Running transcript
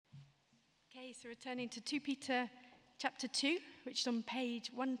Okay, so returning to 2 Peter chapter 2, which is on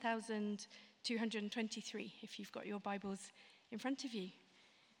page 1223, if you've got your Bibles in front of you.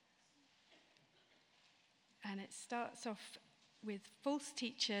 And it starts off with false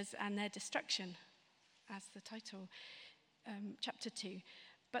teachers and their destruction, as the title, chapter 2.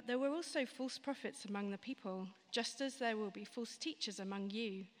 But there were also false prophets among the people, just as there will be false teachers among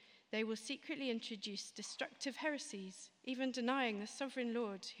you. They will secretly introduce destructive heresies, even denying the sovereign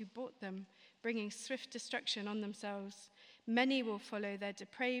Lord who bought them, bringing swift destruction on themselves. Many will follow their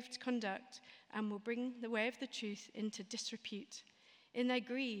depraved conduct and will bring the way of the truth into disrepute. In their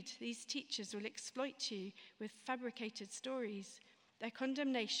greed, these teachers will exploit you with fabricated stories. Their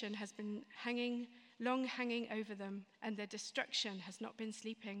condemnation has been long hanging over them, and their destruction has not been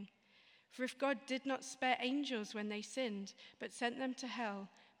sleeping. For if God did not spare angels when they sinned, but sent them to hell,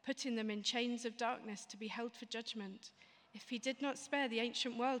 putting them in chains of darkness to be held for judgment, if he did not spare the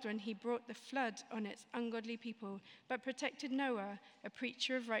ancient world when he brought the flood on its ungodly people, but protected Noah, a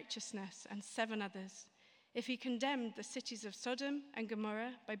preacher of righteousness, and 7 others, if he condemned the cities of Sodom and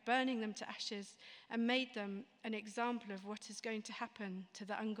Gomorrah by burning them to ashes and made them an example of what is going to happen to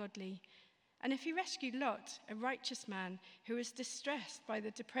the ungodly, and if he rescued Lot, a righteous man who was distressed by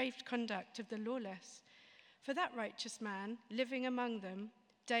the depraved conduct of the lawless, for that righteous man, living among them,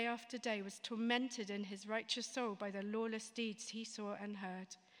 day after day was tormented in his righteous soul by the lawless deeds he saw and heard.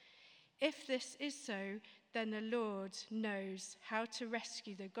 If this is so, then the Lord knows how to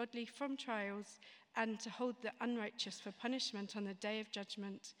rescue the godly from trials and to hold the unrighteous for punishment on the day of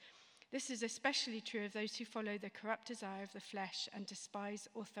judgment. This is especially true of those who follow the corrupt desire of the flesh and despise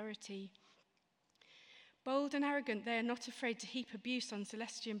authority. Bold and arrogant, they are not afraid to heap abuse on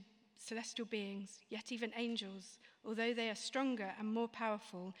celestial beings, yet even angels, although they are stronger and more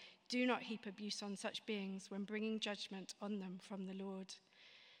powerful, do not heap abuse on such beings when bringing judgment on them from the Lord.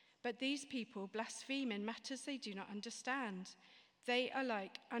 But these people blaspheme in matters they do not understand. They are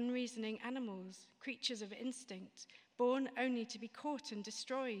like unreasoning animals, creatures of instinct, born only to be caught and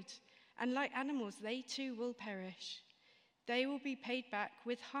destroyed. And like animals, they too will perish. They will be paid back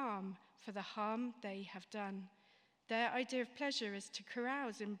with harm for the harm they have done. Their idea of pleasure is to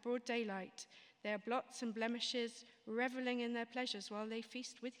carouse in broad daylight. They are blots and blemishes, reveling in their pleasures while they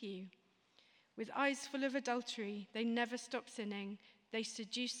feast with you. With eyes full of adultery, they never stop sinning. They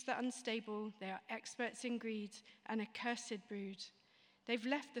seduce the unstable. They are experts in greed, an accursed brood. They've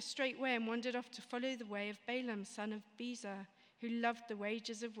left the straight way and wandered off to follow the way of Balaam, son of Bezer, who loved the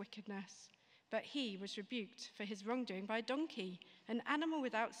wages of wickedness. But he was rebuked for his wrongdoing by a donkey, an animal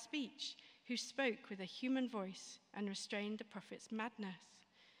without speech, who spoke with a human voice and restrained the prophet's madness.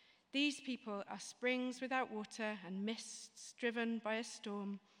 These people are springs without water and mists driven by a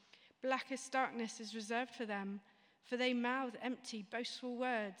storm. Blackest darkness is reserved for them, for they mouth empty, boastful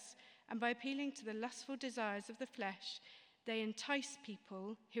words, and by appealing to the lustful desires of the flesh, they entice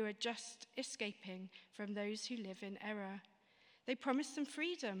people who are just escaping from those who live in error. They promise them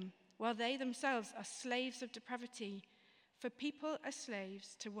freedom, while they themselves are slaves of depravity, for people are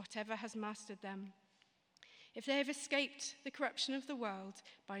slaves to whatever has mastered them. If they have escaped the corruption of the world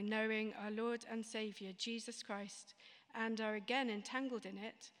by knowing our Lord and Saviour, Jesus Christ, and are again entangled in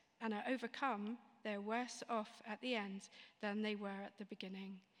it and are overcome, they are worse off at the end than they were at the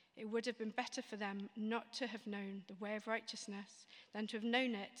beginning. It would have been better for them not to have known the way of righteousness than to have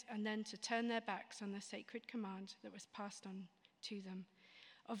known it and then to turn their backs on the sacred command that was passed on to them.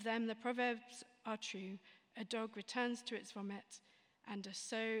 Of them the proverbs are true: a dog returns to its vomit, and a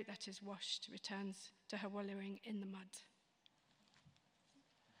sow that is washed returns to her wallowing in the mud.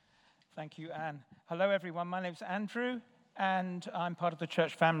 Thank you, Anne. Hello, everyone. My name's Andrew, and I'm part of the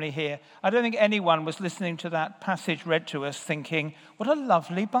church family here. I don't think anyone was listening to that passage read to us thinking, what a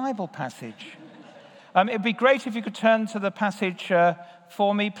lovely Bible passage. It'd be great if you could turn to the passage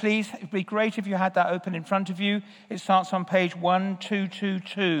for me, please. It'd be great if you had that open in front of you. It starts on page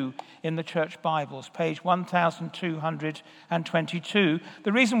 1222 in the church Bibles, page 1222.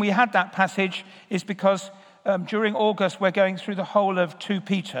 The reason we had that passage is because during August we're going through the whole of 2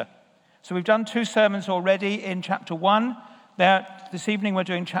 Peter. So we've done 2 sermons already in chapter 1. This evening we're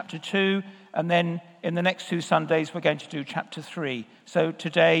doing chapter 2, and then in the next 2 Sundays we're going to do chapter 3. So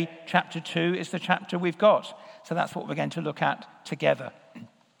today, chapter 2 is the chapter we've got. So that's what we're going to look at together.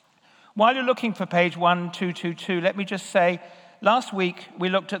 While you're looking for page 1222, let me just say, last week we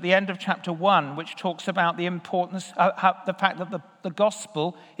looked at the end of chapter 1, which talks about the importance, the fact that the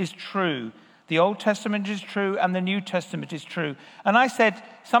gospel is true. The Old Testament is true and the New Testament is true. And I said,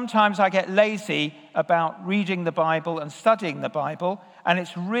 sometimes I get lazy about reading the Bible and studying the Bible, and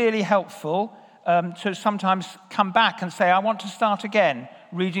it's really helpful to sometimes come back and say, I want to start again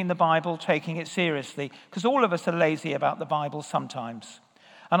reading the Bible, taking it seriously, because all of us are lazy about the Bible sometimes.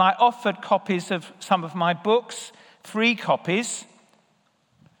 And I offered copies of some of my books, free copies.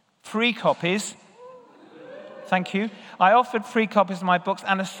 Thank you. I offered free copies of my books,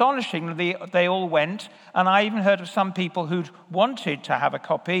 and astonishingly, they all went. And I even heard of some people who'd wanted to have a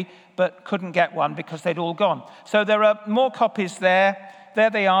copy, but couldn't get one because they'd all gone. So there are more copies there. There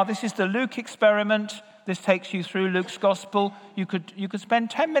they are. This is the Luke experiment. This takes you through Luke's gospel. You could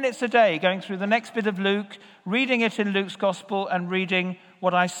spend 10 minutes a day going through the next bit of Luke, reading it in Luke's gospel, and reading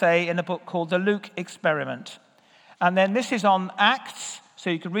what I say in a book called The Luke Experiment. And then this is on Acts. So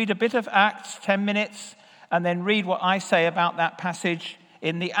you could read a bit of Acts, 10 minutes, and then read what I say about that passage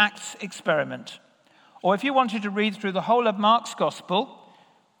in the Acts experiment. Or if you wanted to read through the whole of Mark's gospel,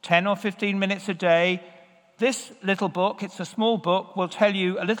 10 or 15 minutes a day, this little book, it's a small book, will tell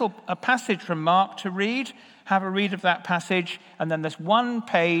you a passage from Mark to read, have a read of that passage, and then there's one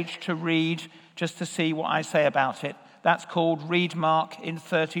page to read just to see what I say about it. That's called Read Mark in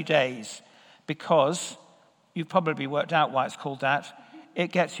 30 Days, because you've probably worked out why it's called that.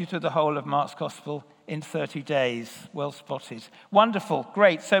 It gets you through the whole of Mark's gospel in 30 days. Well spotted. Wonderful.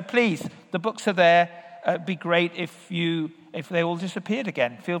 Great. So please, the books are there. It'd be great if they all disappeared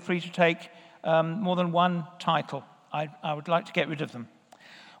again. Feel free to take more than one title. I would like to get rid of them.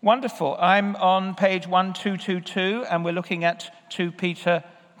 Wonderful. I'm on page 1222, and we're looking at 2 Peter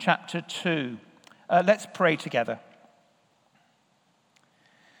chapter 2. Let's pray together.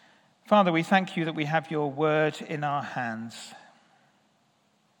 Father, we thank you that we have your word in our hands.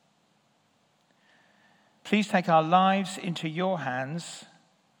 Please take our lives into your hands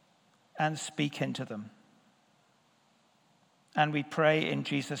and speak into them. And we pray in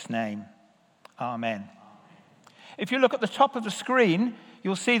Jesus' name. Amen. If you look at the top of the screen,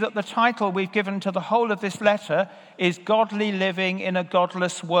 you'll see that the title we've given to the whole of this letter is Godly Living in a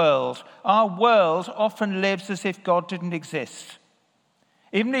Godless World. Our world often lives as if God didn't exist.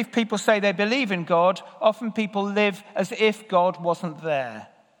 Even if people say they believe in God, often people live as if God wasn't there.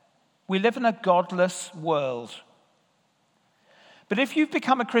 We live in a godless world. But if you've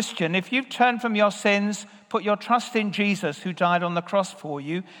become a Christian, if you've turned from your sins, put your trust in Jesus who died on the cross for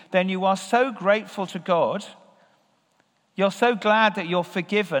you, then you are so grateful to God. You're so glad that you're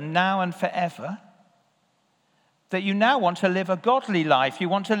forgiven now and forever, that you now want to live a godly life. You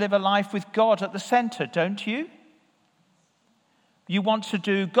want to live a life with God at the center, don't you? You want to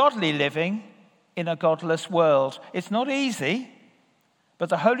do godly living in a godless world. It's not easy. But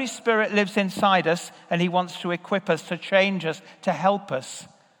the Holy Spirit lives inside us, and he wants to equip us, to change us, to help us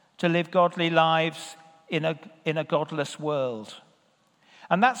to live godly lives in a godless world.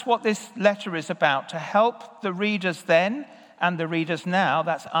 And that's what this letter is about, to help the readers then and the readers now,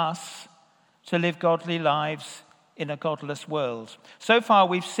 that's us, to live godly lives in a godless world. So far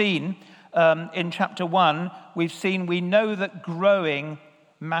we've seen, in chapter 1, we know that growing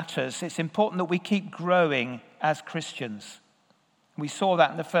matters. It's important that we keep growing as Christians. We saw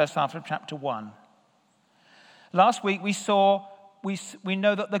that in the first half of chapter 1. Last week we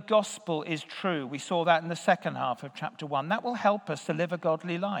know that the gospel is true. We saw that in the second half of chapter 1. That will help us to live a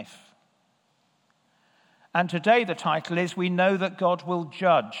godly life. And today the title is We Know That God Will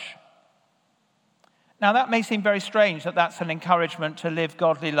Judge. Now that may seem very strange that that's an encouragement to live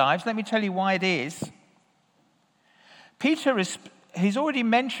godly lives. Let me tell you why it is. He's already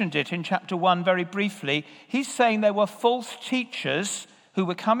mentioned it in chapter 1 very briefly. He's saying there were false teachers who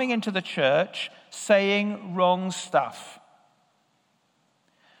were coming into the church saying wrong stuff.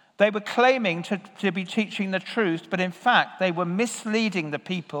 They were claiming to be teaching the truth, but in fact they were misleading the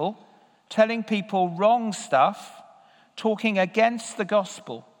people, telling people wrong stuff, talking against the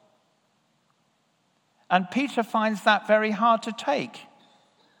gospel. And Peter finds that very hard to take.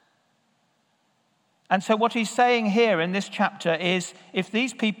 And so what he's saying here in this chapter is, if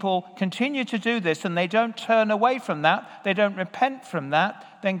these people continue to do this and they don't turn away from that, they don't repent from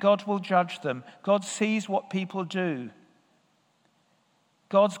that, then God will judge them. God sees what people do.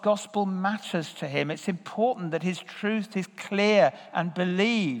 God's gospel matters to him. It's important that his truth is clear and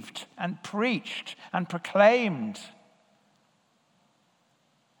believed and preached and proclaimed.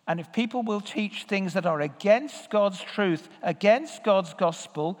 And if people will teach things that are against God's truth, against God's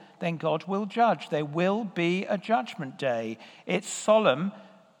gospel, then God will judge. There will be a judgment day. It's solemn,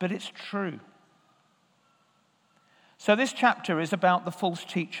 but it's true. So this chapter is about the false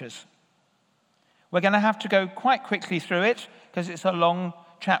teachers. We're going to have to go quite quickly through it because it's a long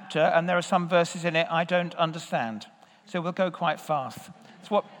chapter and there are some verses in it I don't understand. So we'll go quite fast. It's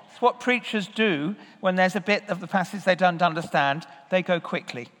what preachers do when there's a bit of the passage they don't understand. They go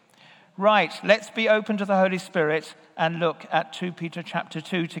quickly. Right, let's be open to the Holy Spirit and look at 2 Peter chapter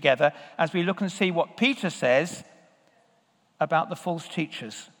 2 together as we look and see what Peter says about the false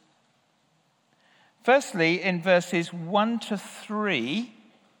teachers. Firstly, in verses 1 to 3,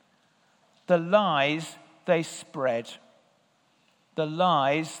 the lies they spread. The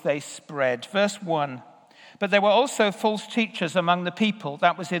lies they spread. Verse 1, but there were also false teachers among the people.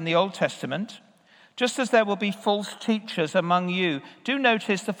 That was in the Old Testament. Just as there will be false teachers among you. Do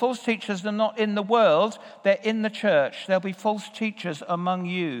notice the false teachers are not in the world, they're in the church. There'll be false teachers among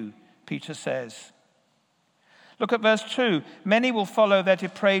you, Peter says. Look at verse 2. Many will follow their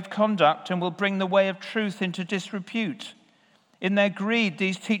depraved conduct and will bring the way of truth into disrepute. In their greed,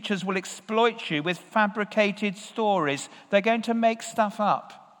 these teachers will exploit you with fabricated stories. They're going to make stuff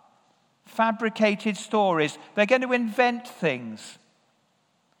up. Fabricated stories. They're going to invent things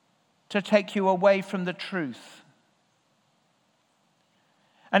to take you away from the truth.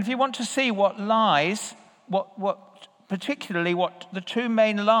 And if you want to see what lies, particularly what the two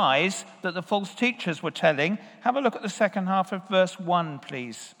main lies that the false teachers were telling, have a look at the second half of verse 1,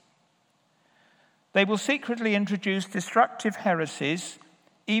 please. They will secretly introduce destructive heresies,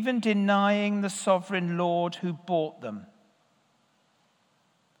 even denying the sovereign Lord who bought them.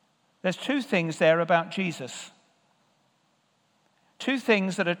 There's two things there about Jesus. Two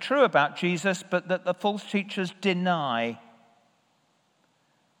things that are true about Jesus, but that the false teachers deny.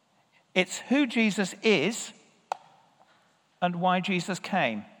 It's who Jesus is and why Jesus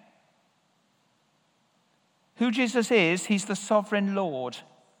came. Who Jesus is, he's the sovereign Lord.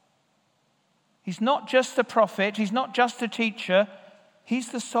 He's not just a prophet, he's not just a teacher, he's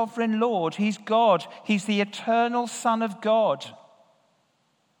the sovereign Lord, he's God, he's the eternal Son of God.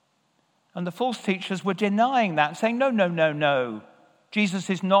 And the false teachers were denying that, saying, no. Jesus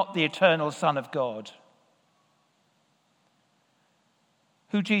is not the eternal Son of God.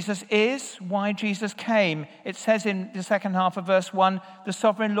 Who Jesus is, why Jesus came. It says in the second half of verse 1, the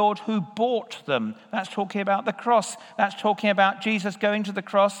sovereign Lord who bought them. That's talking about the cross. That's talking about Jesus going to the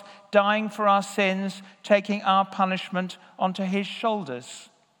cross, dying for our sins, taking our punishment onto his shoulders.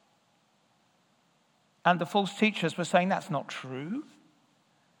 And the false teachers were saying that's not true.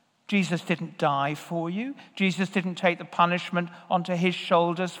 Jesus didn't die for you. Jesus didn't take the punishment onto his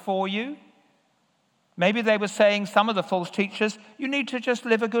shoulders for you. Maybe they were saying, some of the false teachers, you need to just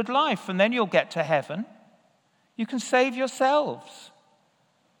live a good life and then you'll get to heaven. You can save yourselves.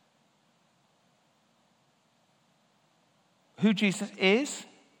 Who Jesus is,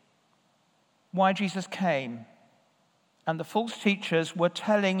 why Jesus came. And the false teachers were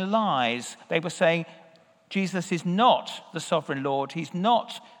telling lies. They were saying, Jesus is not the sovereign Lord. He's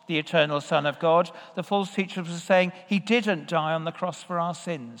not the eternal Son of God. The false teachers were saying he didn't die on the cross for our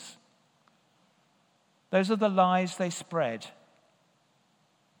sins. Those are the lies they spread.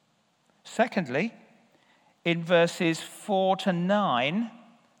 Secondly, in verses 4 to 9,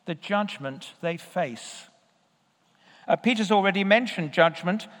 the judgment they face. Peter's already mentioned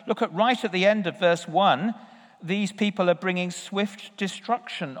judgment. Look at right at the end of verse 1. These people are bringing swift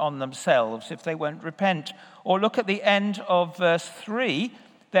destruction on themselves if they won't repent. Or look at the end of verse 3.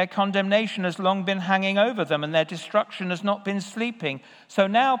 Their condemnation has long been hanging over them and their destruction has not been sleeping. So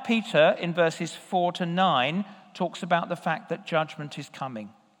now Peter, in verses 4 to 9, talks about the fact that judgment is coming.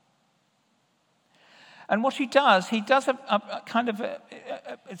 And what he does a kind of,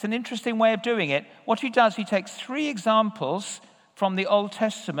 it's an interesting way of doing it. What he does, he takes three examples from the Old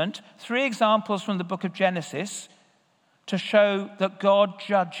Testament, three examples from the book of Genesis, to show that God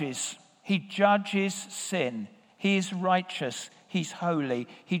judges. He judges sin. He is righteous. He's holy.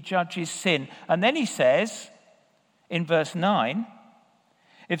 He judges sin. And then he says, in verse 9,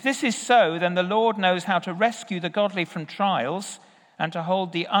 if this is so, then the Lord knows how to rescue the godly from trials and to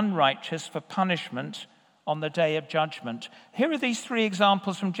hold the unrighteous for punishment on the day of judgment. Here are these three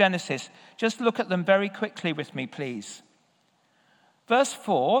examples from Genesis. Just look at them very quickly with me, please. Verse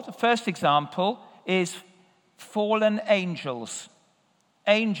 4, the first example is fallen angels.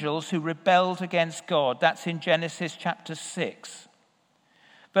 Angels who rebelled against God. That's in Genesis chapter 6.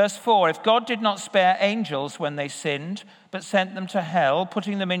 Verse 4, if God did not spare angels when they sinned, but sent them to hell,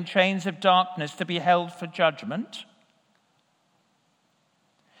 putting them in chains of darkness to be held for judgment.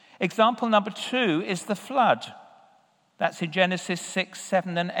 Example number 2 is the flood. That's in Genesis 6,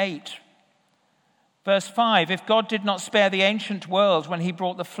 7, and 8. Verse 5, if God did not spare the ancient world when he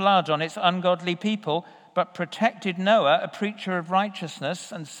brought the flood on its ungodly people, but protected Noah, a preacher of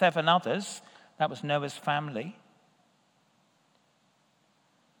righteousness, and 7 others, that was Noah's family.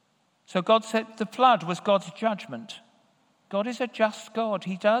 So God said the flood was God's judgment. God is a just God.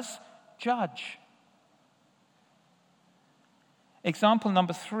 He does judge. Example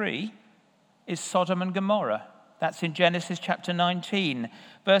number 3, is Sodom and Gomorrah. That's in Genesis chapter 19.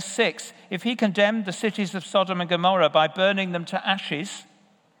 Verse 6, if he condemned the cities of Sodom and Gomorrah by burning them to ashes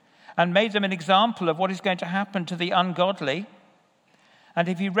and made them an example of what is going to happen to the ungodly, and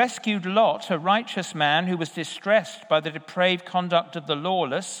if he rescued Lot, a righteous man who was distressed by the depraved conduct of the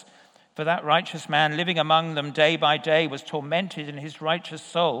lawless, for that righteous man living among them day by day was tormented in his righteous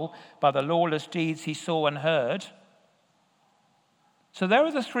soul by the lawless deeds he saw and heard. So there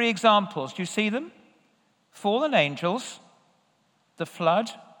are the three examples. Do you see them? Fallen angels, the flood,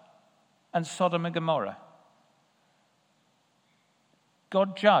 and Sodom and Gomorrah.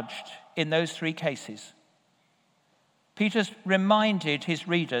 God judged in those three cases. Peter's reminded his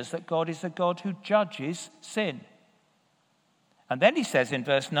readers that God is a God who judges sin. And then he says in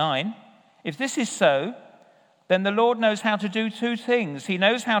verse 9, if this is so, then the Lord knows how to do two things. He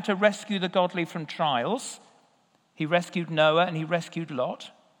knows how to rescue the godly from trials. He rescued Noah and he rescued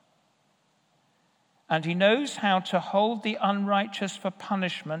Lot. And he knows how to hold the unrighteous for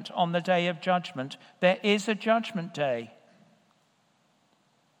punishment on the day of judgment. There is a judgment day.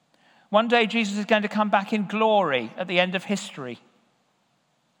 One day Jesus is going to come back in glory at the end of history.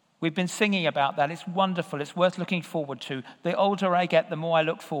 We've been singing about that. It's wonderful. It's worth looking forward to. The older I get, the more I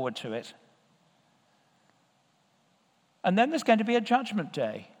look forward to it. And then there's going to be a judgment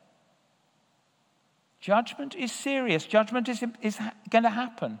day. Judgment is serious. Judgment is going to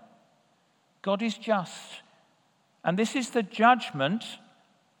happen. God is just. And this is the judgment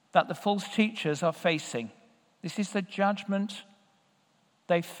that the false teachers are facing. This is the judgment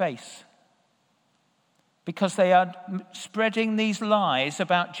they face. Because they are spreading these lies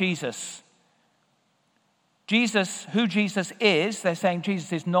about Jesus. Jesus, who Jesus is, they're saying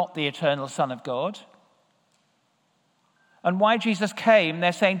Jesus is not the eternal Son of God. And why Jesus came,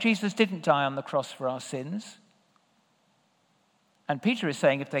 they're saying Jesus didn't die on the cross for our sins. And Peter is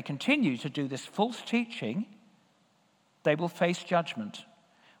saying if they continue to do this false teaching, they will face judgment.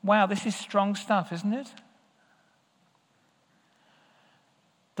 Wow, this is strong stuff, isn't it?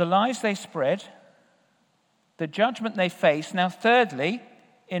 The lies they spread, the judgment they face. Now, thirdly,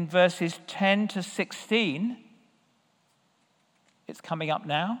 in verses 10 to 16, it's coming up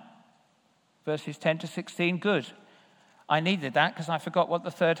now. Verses 10 to 16, good. I needed that because I forgot what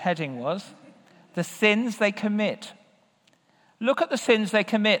the third heading was. The sins they commit. Look at the sins they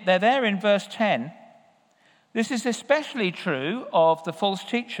commit. They're there in verse 10. This is especially true of the false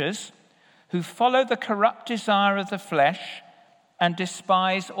teachers who follow the corrupt desire of the flesh and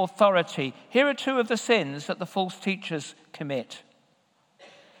despise authority. Here are two of the sins that the false teachers commit.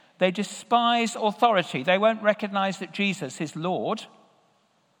 They despise authority. They won't recognize that Jesus is Lord.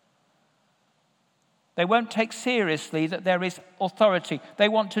 They won't take seriously that there is authority. They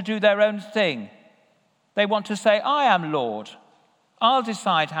want to do their own thing. They want to say, I am Lord. I'll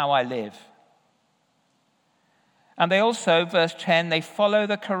decide how I live. And they also, verse 10, they follow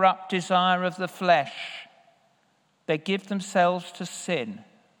the corrupt desire of the flesh. They give themselves to sin.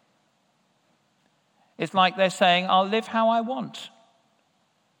 It's like they're saying, I'll live how I want.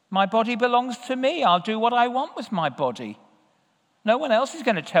 My body belongs to me. I'll do what I want with my body. No one else is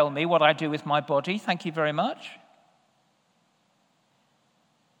going to tell me what I do with my body. Thank you very much.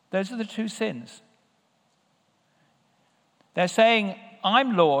 Those are the two sins. They're saying,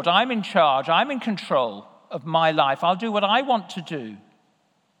 I'm Lord, I'm in charge, I'm in control of my life. I'll do what I want to do.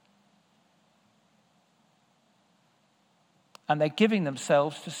 And they're giving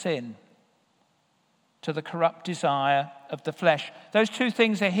themselves to sin, to the corrupt desire of the flesh. Those two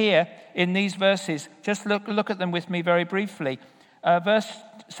things are here in these verses. Just look at them with me very briefly.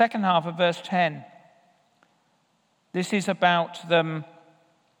 Second half of verse 10. This is about them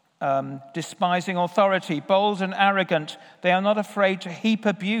despising authority, bold and arrogant. They are not afraid to heap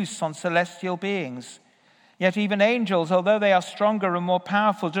abuse on celestial beings. Yet even angels, although they are stronger and more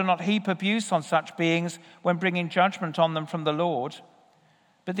powerful, do not heap abuse on such beings when bringing judgment on them from the Lord.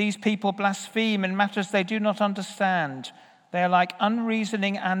 But these people blaspheme in matters they do not understand. They are like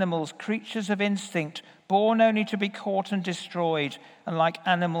unreasoning animals, creatures of instinct, born only to be caught and destroyed. And like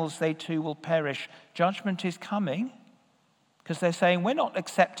animals, they too will perish. Judgment is coming. Because they're saying, we're not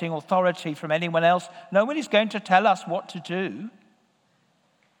accepting authority from anyone else. No one is going to tell us what to do.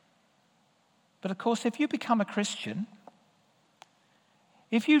 But of course, if you become a Christian,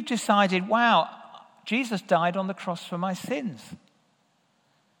 if you've decided, wow, Jesus died on the cross for my sins.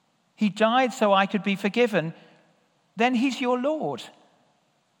 He died so I could be forgiven. Then he's your Lord.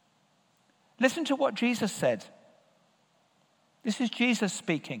 Listen to what Jesus said. This is Jesus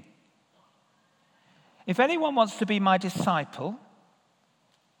speaking. If anyone wants to be my disciple,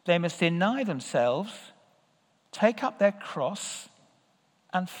 they must deny themselves, take up their cross,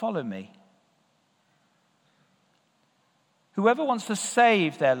 and follow me. Whoever wants to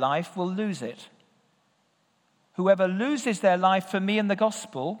save their life will lose it. Whoever loses their life for me and the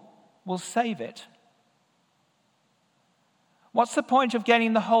gospel will save it. What's the point of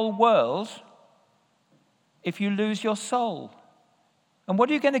gaining the whole world if you lose your soul? And what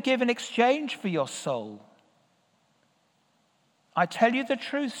are you going to give in exchange for your soul? I tell you the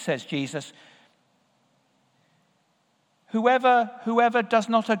truth, says Jesus. Whoever does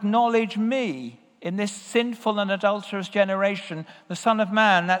not acknowledge me in this sinful and adulterous generation, the Son of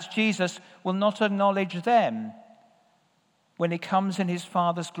Man, that's Jesus, will not acknowledge them when he comes in his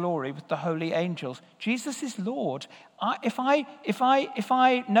Father's glory with the holy angels. Jesus is Lord. If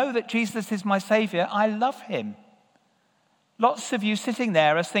I know that Jesus is my Savior, I love him. Lots of you sitting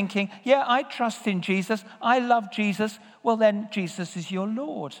there are thinking, yeah, I trust in Jesus. I love Jesus. Well, then Jesus is your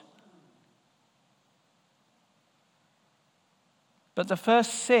Lord. But the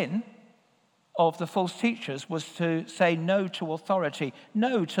first sin of the false teachers was to say no to authority,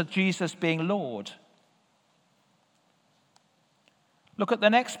 no to Jesus being Lord. Look at the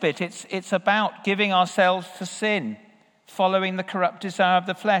next bit. It's about giving ourselves to sin, following the corrupt desire of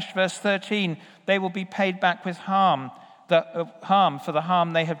the flesh. Verse 13, they will be paid back with harm for the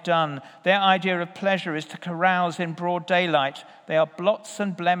harm they have done. Their idea of pleasure is to carouse in broad daylight. They are blots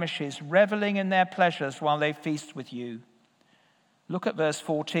and blemishes, reveling in their pleasures while they feast with you. Look at verse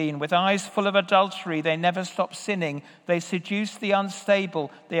 14. With eyes full of adultery, they never stop sinning. They seduce the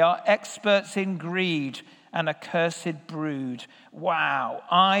unstable. They are experts in greed, an accursed brood. Wow,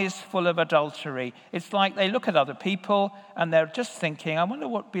 eyes full of adultery. It's like they look at other people and they're just thinking, I wonder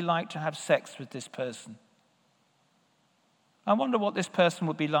what it would be like to have sex with this person. I wonder what this person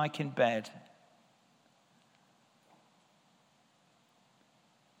would be like in bed.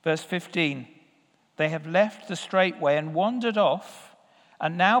 Verse 15, they have left the straight way and wandered off.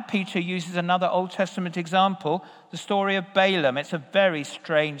 And now Peter uses another Old Testament example, the story of Balaam. It's a very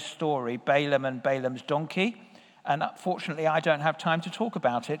strange story, Balaam and Balaam's donkey. And unfortunately, I don't have time to talk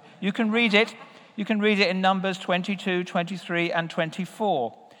about it. You can read it. You can read it in Numbers 22, 23, and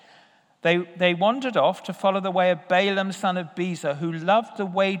 24. They wandered off to follow the way of Balaam, son of Bezer, who loved the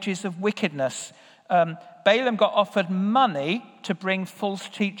wages of wickedness. Balaam got offered money to bring false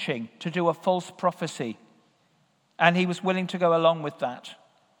teaching, to do a false prophecy. And he was willing to go along with that.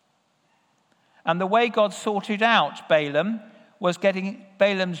 And the way God sorted out Balaam was getting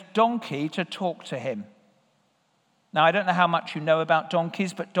Balaam's donkey to talk to him. Now, I don't know how much you know about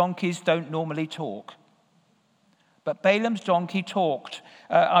donkeys, but donkeys don't normally talk. But Balaam's donkey talked.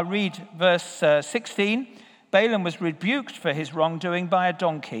 I read verse 16. Balaam was rebuked for his wrongdoing by a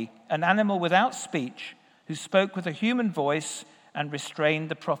donkey, an animal without speech, who spoke with a human voice and restrained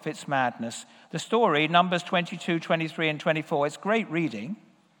the prophet's madness. The story, Numbers 22, 23, and 24, it's great reading.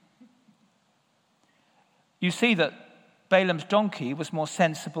 You see that Balaam's donkey was more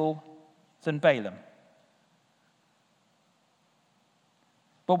sensible than Balaam.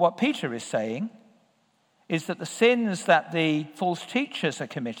 But what Peter is saying is that the sins that the false teachers are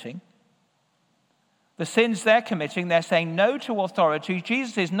committing, the sins they're committing, they're saying no to authority.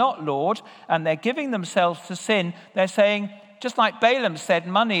 Jesus is not Lord, and they're giving themselves to sin. They're saying, just like Balaam said,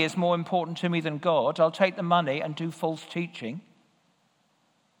 money is more important to me than God. I'll take the money and do false teaching.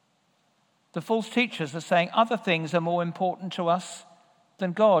 The false teachers are saying other things are more important to us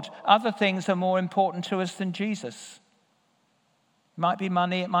than God. Other things are more important to us than Jesus. It might be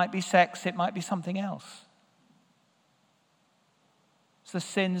money, it might be sex, it might be something else. It's the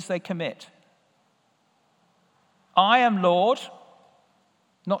sins they commit. I am Lord,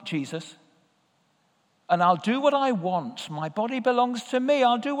 not Jesus, and I'll do what I want. My body belongs to me.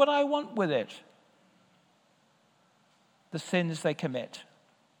 I'll do what I want with it. The sins they commit.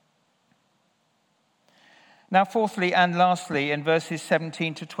 Now, fourthly and lastly, in verses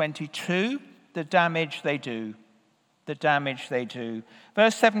 17 to 22, the damage they do. The damage they do.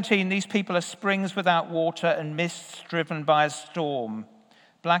 Verse 17, these people are springs without water and mists driven by a storm.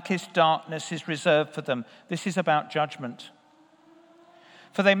 Blackest darkness is reserved for them. This is about judgment.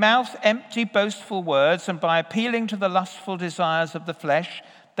 For they mouth empty, boastful words, and by appealing to the lustful desires of the flesh,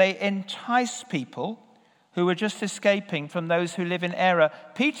 they entice people who are just escaping from those who live in error.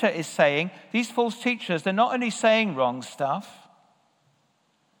 Peter is saying these false teachers, they're not only saying wrong stuff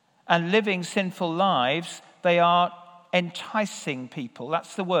and living sinful lives, they are enticing people.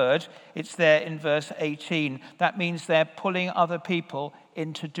 That's the word. It's there in verse 18. That means they're pulling other people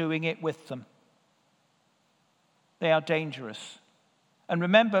into doing it with them. They are dangerous. And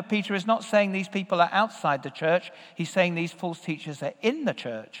remember, Peter is not saying these people are outside the church. He's saying these false teachers are in the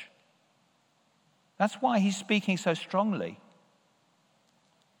church. That's why he's speaking so strongly.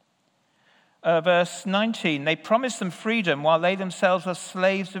 Verse 19, they promise them freedom while they themselves are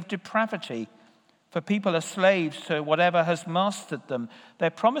slaves of depravity. For people are slaves to whatever has mastered them. They're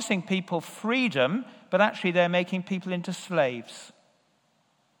promising people freedom, but actually they're making people into slaves.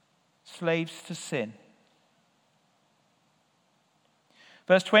 Slaves to sin.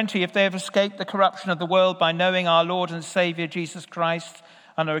 Verse 20, if they have escaped the corruption of the world by knowing our Lord and Savior Jesus Christ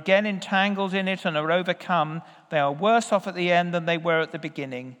and are again entangled in it and are overcome, they are worse off at the end than they were at the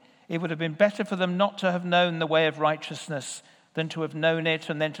beginning. It would have been better for them not to have known the way of righteousness than to have known it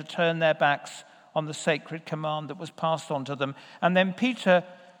and then to turn their backs on the sacred command that was passed on to them. And then Peter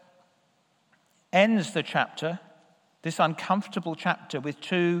ends the chapter, this uncomfortable chapter, with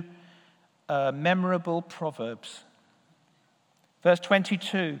two memorable proverbs. Verse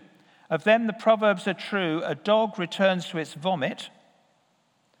 22, of them the proverbs are true, a dog returns to its vomit,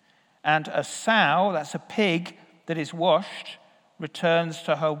 and a sow, that's a pig that is washed, returns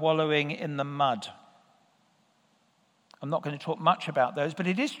to her wallowing in the mud. I'm not going to talk much about those, but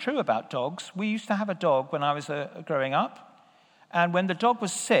it is true about dogs. We used to have a dog when I was growing up, and when the dog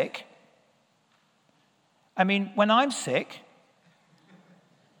was sick, when I'm sick,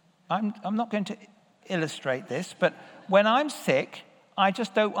 I'm not going to illustrate this, but when I'm sick, I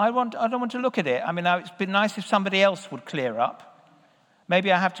don't want to look at it. It's been nice if somebody else would clear up.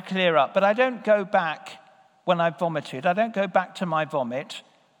 Maybe I have to clear up, but I don't go back when I've vomited. I don't go back to my vomit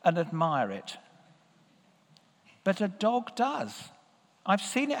and admire it. But a dog does. I've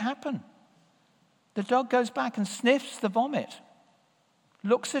seen it happen. The dog goes back and sniffs the vomit,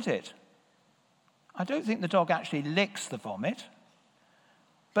 looks at it. I don't think the dog actually licks the vomit,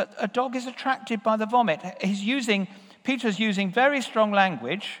 but a dog is attracted by the vomit. Peter's using very strong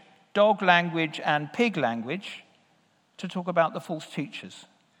language, dog language and pig language, to talk about the false teachers.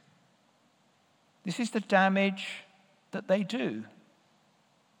 This is the damage that they do.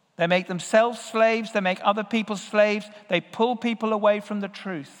 They make themselves slaves. They make other people slaves. They pull people away from the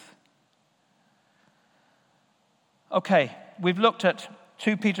truth. Okay, we've looked at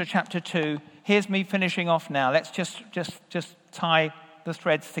 2 Peter chapter 2. Here's me finishing off now. Let's just tie the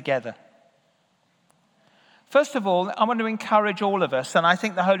threads together. First of all, I want to encourage all of us, and I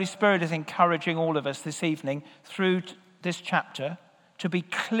think the Holy Spirit is encouraging all of us this evening through this chapter, to be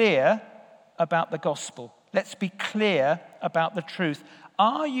clear about the gospel. Let's be clear about the truth.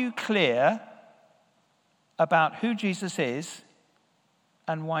 Are you clear about who Jesus is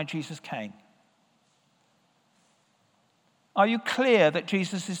and why Jesus came? Are you clear that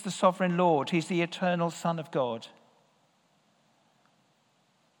Jesus is the sovereign Lord? He's the eternal Son of God.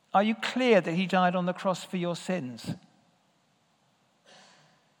 Are you clear that he died on the cross for your sins?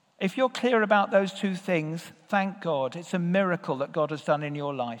 If you're clear about those two things, thank God. It's a miracle that God has done in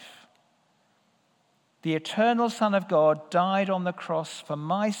your life. The eternal Son of God died on the cross for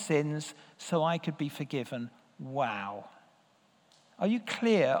my sins so I could be forgiven. Wow. Are you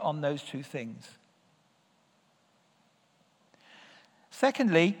clear on those two things?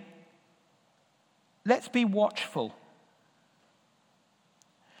 Secondly, let's be watchful.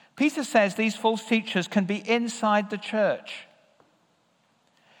 Peter says these false teachers can be inside the church.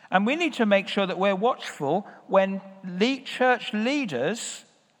 And we need to make sure that we're watchful when church leaders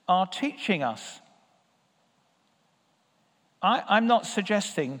are teaching us. I'm not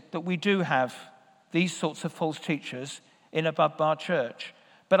suggesting that we do have these sorts of false teachers in a Budbar church,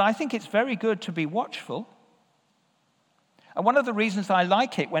 but I think it's very good to be watchful. And one of the reasons I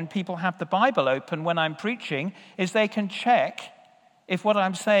like it when people have the Bible open when I'm preaching is they can check if what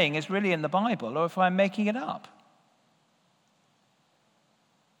I'm saying is really in the Bible or if I'm making it up.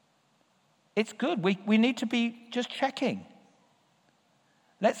 It's good. We need to be just checking.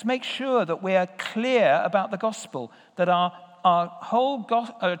 Let's make sure that we are clear about the gospel, that our whole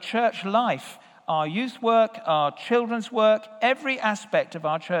church life, our youth work, our children's work, every aspect of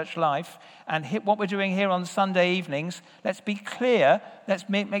our church life, and what we're doing here on Sunday evenings, let's be clear. Let's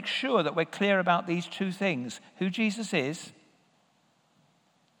make sure that we're clear about these two things: who Jesus is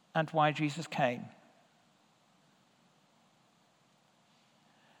and why Jesus came.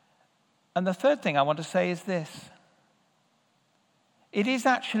 And the third thing I want to say is this. It is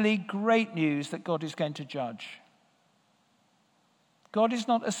actually great news that God is going to judge. God is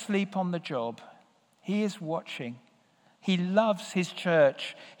not asleep on the job. He is watching. He loves his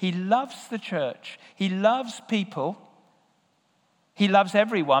church. He loves the church. He loves people. He loves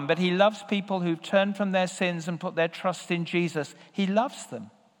everyone, but he loves people who've turned from their sins and put their trust in Jesus. He loves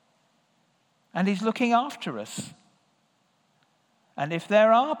them. And he's looking after us. And if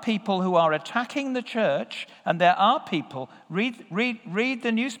there are people who are attacking the church, and there are people, read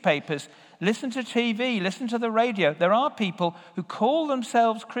the newspapers, Listen to TV, listen to the radio. There are people who call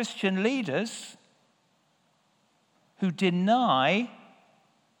themselves Christian leaders who deny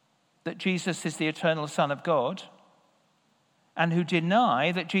that Jesus is the eternal Son of God and who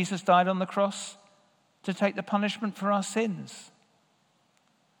deny that Jesus died on the cross to take the punishment for our sins.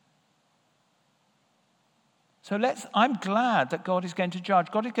 So I'm glad that God is going to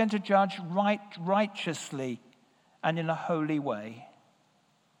judge. God is going to judge righteously and in a holy way.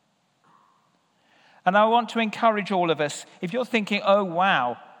 And I want to encourage all of us, if you're thinking, oh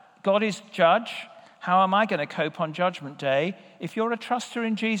wow, God is judge, how am I going to cope on Judgment Day? If you're a truster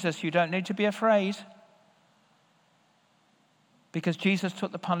in Jesus, you don't need to be afraid. Because Jesus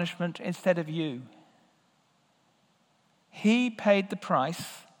took the punishment instead of you. He paid the price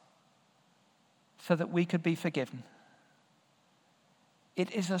so that we could be forgiven.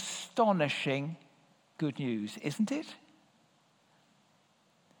 It is astonishing good news, isn't it?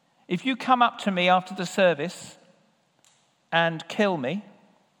 If you come up to me after the service and kill me,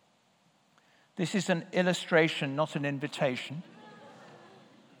 this is an illustration, not an invitation,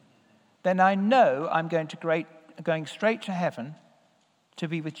 then I know I'm going straight to heaven to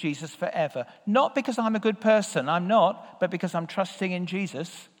be with Jesus forever. Not because I'm a good person, I'm not, but because I'm trusting in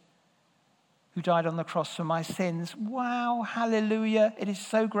Jesus who died on the cross for my sins. Wow, hallelujah. It is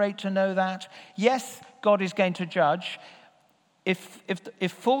so great to know that. Yes, God is going to judge.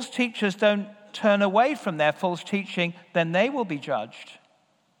 If false teachers don't turn away from their false teaching, then they will be judged.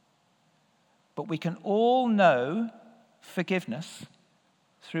 But we can all know forgiveness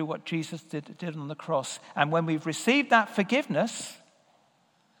through what Jesus did on the cross. And when we've received that forgiveness,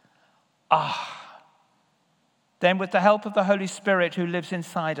 then with the help of the Holy Spirit who lives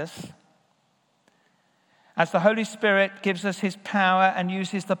inside us, as the Holy Spirit gives us his power and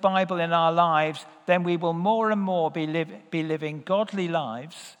uses the Bible in our lives, then we will more and more be living godly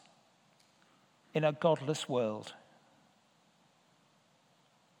lives in a godless world.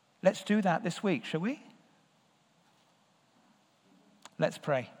 Let's do that this week, shall we? Let's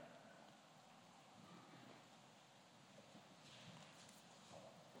pray.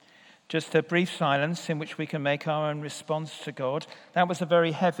 Just a brief silence in which we can make our own response to God. That was a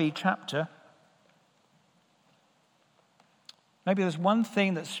very heavy chapter. Maybe there's one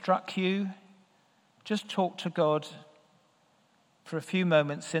thing that struck you. Just talk to God for a few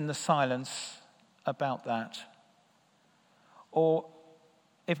moments in the silence about that. Or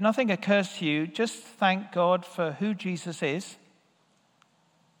if nothing occurs to you, just thank God for who Jesus is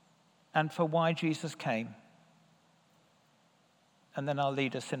and for why Jesus came. And then I'll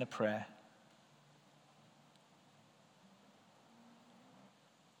lead us in a prayer.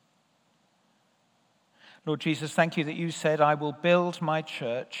 Lord Jesus, thank you that you said, I will build my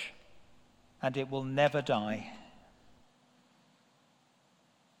church and it will never die.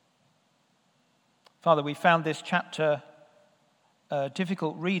 Father, we found this chapter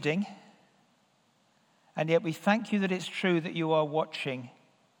difficult reading, and yet we thank you that it's true that you are watching,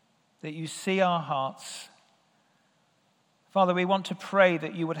 that you see our hearts. Father, we want to pray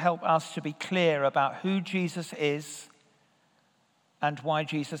that you would help us to be clear about who Jesus is and why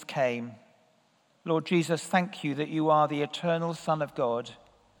Jesus came. Lord Jesus, thank you that you are the eternal Son of God,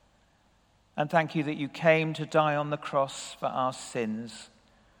 and thank you that you came to die on the cross for our sins.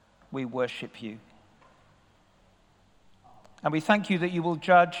 We worship you. And we thank you that you will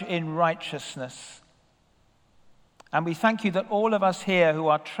judge in righteousness. And we thank you that all of us here who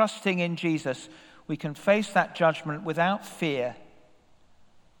are trusting in Jesus, we can face that judgment without fear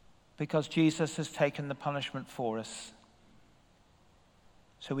because Jesus has taken the punishment for us.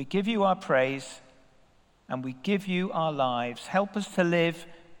 So we give you our praise and we give you our lives. Help us to live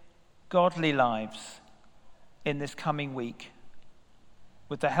godly lives in this coming week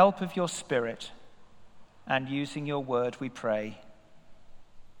with the help of your Spirit and using your word, we pray.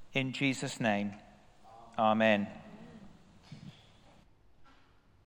 In Jesus' name, amen.